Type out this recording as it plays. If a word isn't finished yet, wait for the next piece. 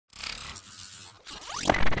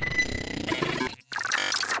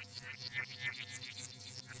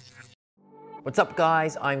What's up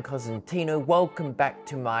guys, I'm Cosentino. Welcome back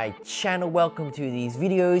to my channel. Welcome to these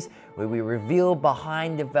videos where we reveal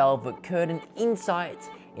behind the velvet curtain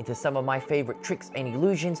insights into some of my favorite tricks and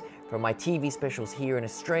illusions from my TV specials here in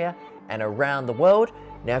Australia and around the world.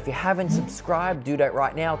 Now if you haven't subscribed, do that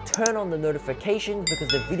right now. Turn on the notifications because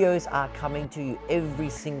the videos are coming to you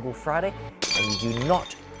every single Friday and you do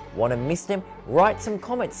not want to miss them. Write some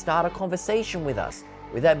comments, start a conversation with us.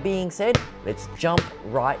 With that being said, let's jump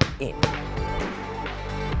right in.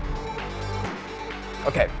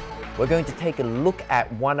 Okay, we're going to take a look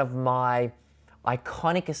at one of my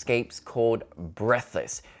iconic escapes called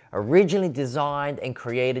Breathless. Originally designed and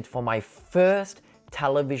created for my first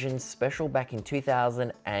television special back in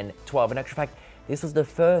 2012. In actual fact, this was the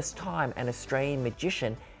first time an Australian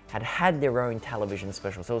magician had their own television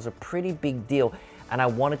special. So it was a pretty big deal and I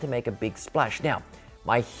wanted to make a big splash. Now,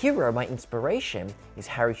 my hero, my inspiration is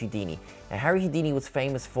Harry Houdini. Now, Harry Houdini was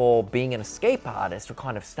famous for being an escape artist, for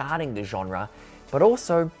kind of starting the genre, but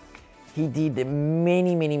also he did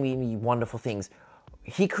many wonderful things.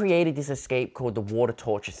 He created this escape called the water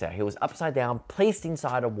torture cell. He was upside down, placed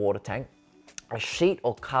inside a water tank. A sheet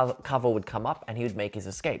or cover would come up and he would make his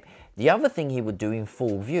escape. The other thing he would do in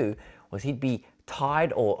full view was he'd be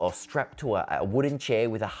tied or strapped to a wooden chair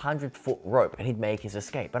with a 100-foot rope and he'd make his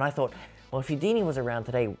escape. And I thought, well, if Houdini was around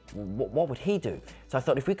today, what would he do? So I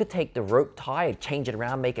thought if we could take the rope tie, change it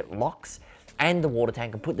around, make it locks, and the water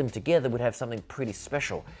tank and put them together, we'd have something pretty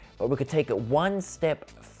special. But we could take it one step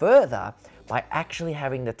further by actually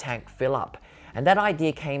having the tank fill up. And that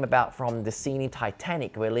idea came about from the scene in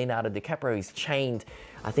Titanic where Leonardo DiCaprio is chained,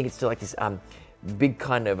 I think it's to like this big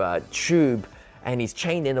kind of tube, and he's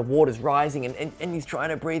chained and the water's rising and he's trying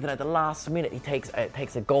to breathe, and at the last minute he takes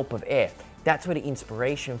a gulp of air. That's where the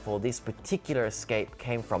inspiration for this particular escape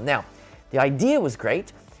came from. Now, the idea was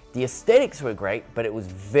great, the aesthetics were great, but it was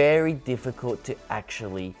very difficult to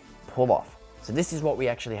actually pull off. So this is what we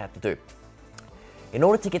actually had to do. In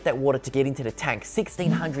order to get that water to get into the tank,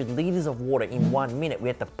 1,600 liters of water in 1 minute, we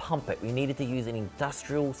had to pump it. We needed to use an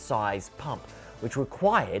industrial sized pump, which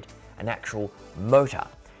required an actual motor.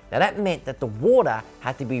 Now that meant that the water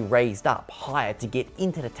had to be raised up higher to get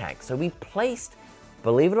into the tank. So we placed,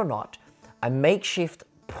 believe it or not, a makeshift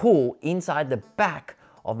pool inside the back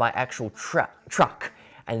of my actual truck.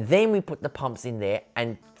 And then we put the pumps in there,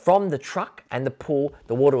 and from the truck and the pool,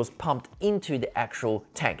 the water was pumped into the actual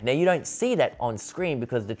tank. Now you don't see that on screen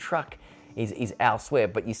because the truck is elsewhere,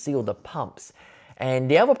 but you see all the pumps. And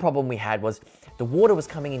the other problem we had was the water was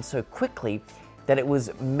coming in so quickly that it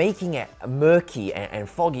was making it murky and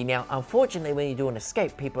foggy. Now, unfortunately, when you do an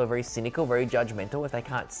escape, people are very cynical, very judgmental. If they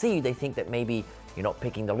can't see you, they think that maybe you're not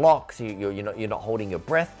picking the locks, you're not holding your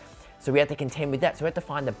breath. So we had to contend with that. So we had to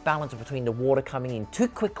find the balance between the water coming in too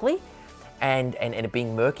quickly and it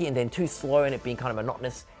being murky, and then too slow and it being kind of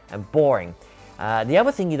monotonous and boring. The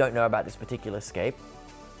other thing you don't know about this particular escape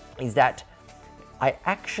is that I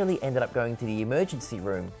actually ended up going to the emergency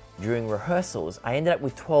room during rehearsals. I ended up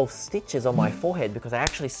with 12 stitches on my forehead because I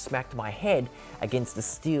actually smacked my head against the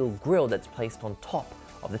steel grill that's placed on top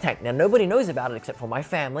of the tank. Now, nobody knows about it except for my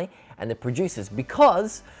family and the producers,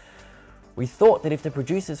 because we thought that if the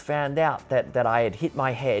producers found out that I had hit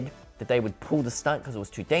my head, that they would pull the stunt because it was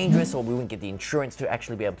too dangerous, or we wouldn't get the insurance to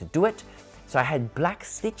actually be able to do it. So I had black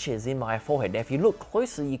stitches in my forehead. Now, if you look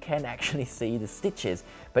closely, you can actually see the stitches.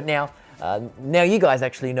 But now you guys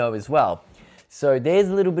actually know as well. So there's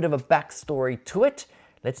a little bit of a backstory to it.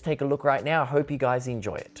 Let's take a look right now. I hope you guys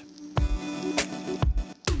enjoy it.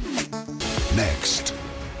 Next,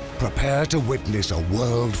 prepare to witness a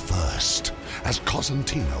world first as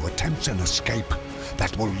Cosentino attempts an escape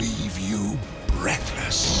that will leave you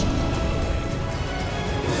breathless.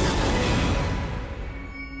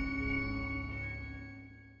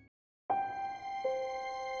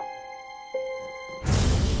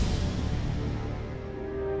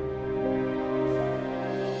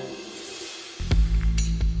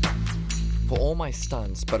 For all my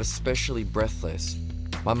stunts, but especially Breathless,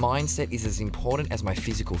 my mindset is as important as my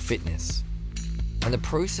physical fitness. And the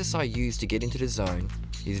process I use to get into the zone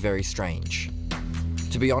is very strange.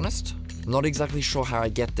 To be honest, I'm not exactly sure how I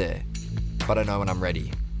get there, but I know when I'm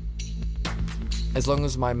ready. As long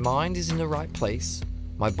as my mind is in the right place,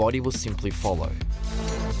 my body will simply follow.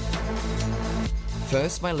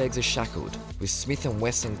 First, my legs are shackled with Smith &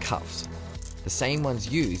 Wesson cuffs, the same ones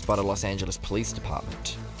used by the Los Angeles Police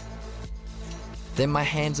Department. Then my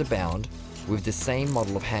hands are bound with the same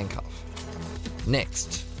model of handcuff.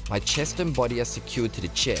 Next, my chest and body are secured to the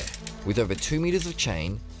chair with over 2 meters of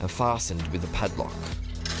chain and fastened with a padlock.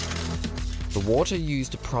 The water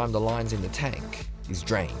used to prime the lines in the tank is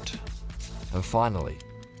drained. And finally,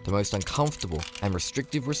 The most uncomfortable and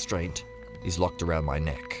restrictive restraint is locked around my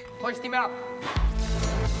neck. Hoist him up.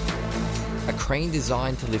 A crane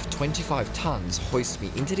designed to lift 25 tons hoists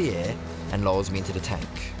me into the air and lowers me into the tank.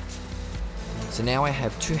 So now I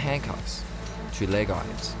have 2 handcuffs, 2 leg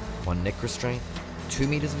irons, 1 neck restraint, 2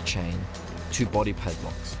 meters of chain, 2 body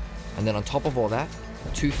padlocks, and then on top of all that,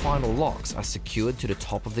 2 final locks are secured to the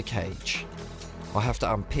top of the cage. I'll have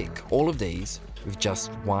to unpick all of these with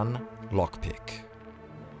just 1 lockpick.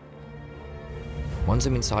 Once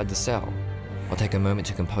I'm inside the cell, I'll take a moment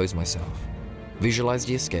to compose myself, visualize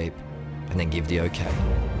the escape, and then give the okay.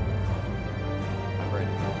 I'm ready.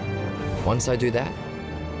 Once I do that,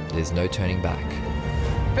 there's no turning back.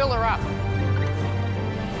 Fill her up.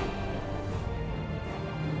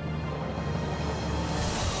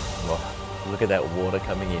 Well, look at that water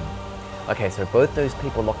coming in. Okay, so both those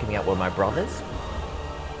people locking me out were my brothers.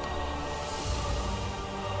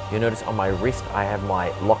 You'll notice on my wrist I have my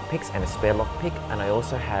lockpicks and a spare lockpick, and I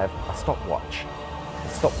also have a stopwatch. The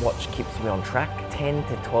stopwatch keeps me on track, 10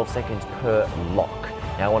 to 12 seconds per lock.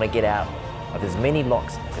 Now I want to get out of as many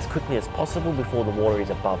locks as quickly as possible before the water is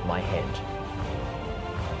above my head.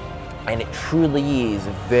 And it truly is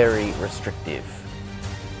very restrictive.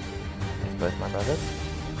 There's both my brothers.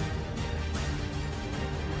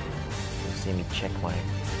 You'll see me check my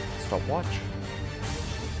stopwatch.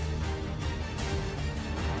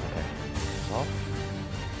 Okay, it's off.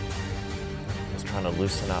 Just trying to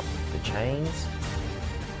loosen up the chains.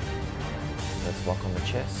 Let's lock on the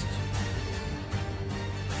chest.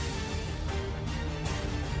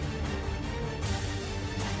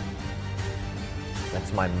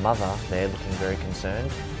 That's my mother there looking very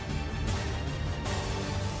concerned.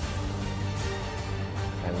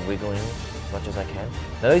 And wiggling as much as I can.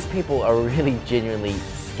 Now those people are really genuinely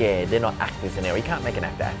scared. They're not actors in there. You can't make an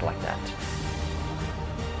actor act like that.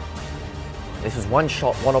 This was one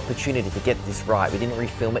shot, one opportunity to get this right. We didn't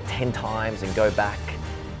refilm it 10 times and go back.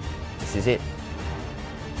 This is it.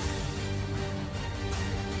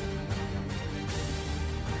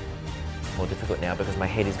 More difficult now because my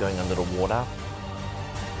head is going under the water.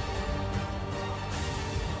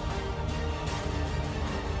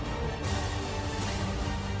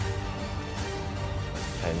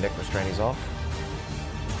 Okay, neck restraint is off.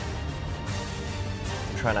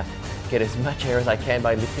 I'm trying to get as much air as I can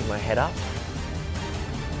by lifting my head up.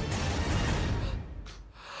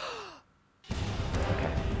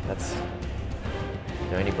 Okay, that's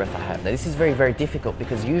the only breath I have. Now this is very, very difficult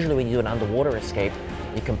because usually when you do an underwater escape,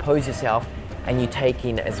 you compose yourself and you take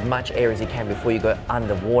in as much air as you can before you go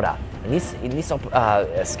underwater. In this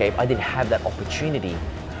escape, I didn't have that opportunity.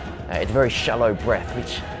 It's a very shallow breath,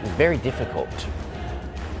 which is very difficult,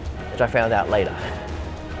 which I found out later.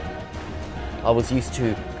 I was used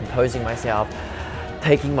to composing myself,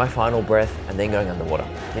 taking my final breath, and then going underwater.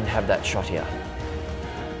 Didn't have that shot here.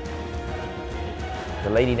 The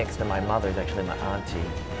lady next to my mother is actually my auntie.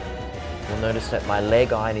 You'll notice that my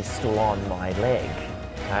leg iron is still on my leg.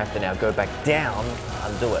 I have to now go back down,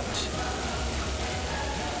 undo it.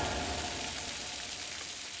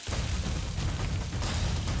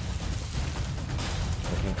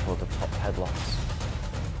 Looking for the top padlocks.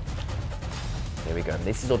 There we go.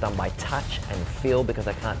 This is all done by touch and feel because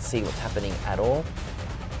I can't see what's happening at all.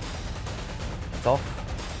 It's off.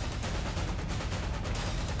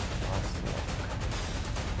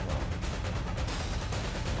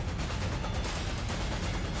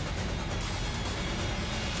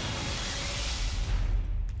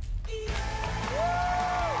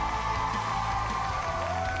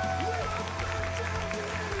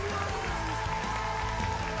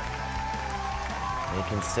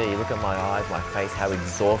 You can see, look at my eyes, my face, how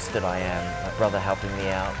exhausted I am. My brother helping me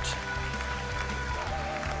out.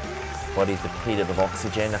 Body's depleted of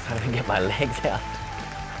oxygen. I can't even get my legs out.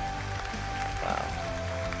 Wow.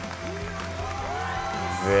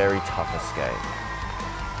 Very tough escape.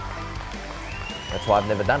 That's why I've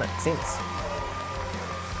never done it since.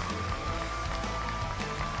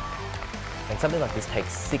 And something like this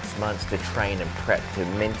takes 6 months to train and prep to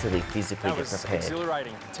mentally, physically get prepared. That was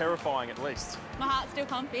exhilarating, terrifying at least. My heart's still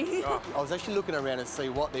pumping. Oh. I was actually looking around and see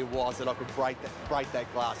what there was that I could break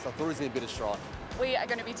that glass. I thought it was in a bit of strife. We are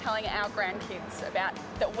going to be telling our grandkids about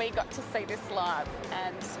that we got to see this live,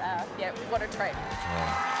 and yeah, what a treat.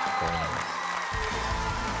 Yeah, very nice.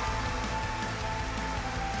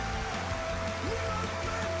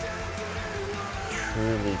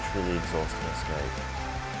 Truly, truly exhausting escape.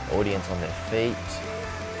 Audience on their feet.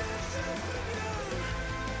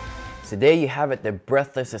 So there you have it, the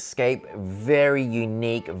Breathless escape. Very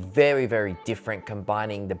unique, very, very different,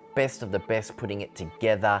 combining the best of the best, putting it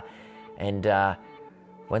together. And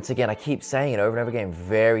Once again, I keep saying it over and over again,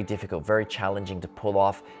 very difficult, very challenging to pull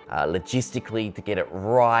off, logistically, to get it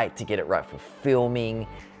right for filming,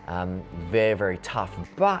 very, very tough.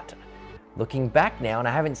 But looking back now, and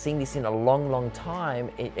I haven't seen this in a long, long time,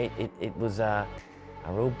 it was a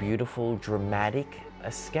real beautiful, dramatic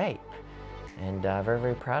escape, and very,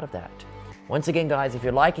 very proud of that. Once again, guys, if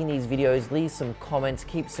you're liking these videos, leave some comments,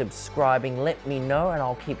 keep subscribing, let me know, and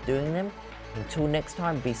I'll keep doing them. Until next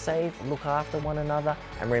time, be safe, look after one another,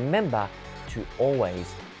 and remember to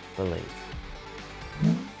always believe.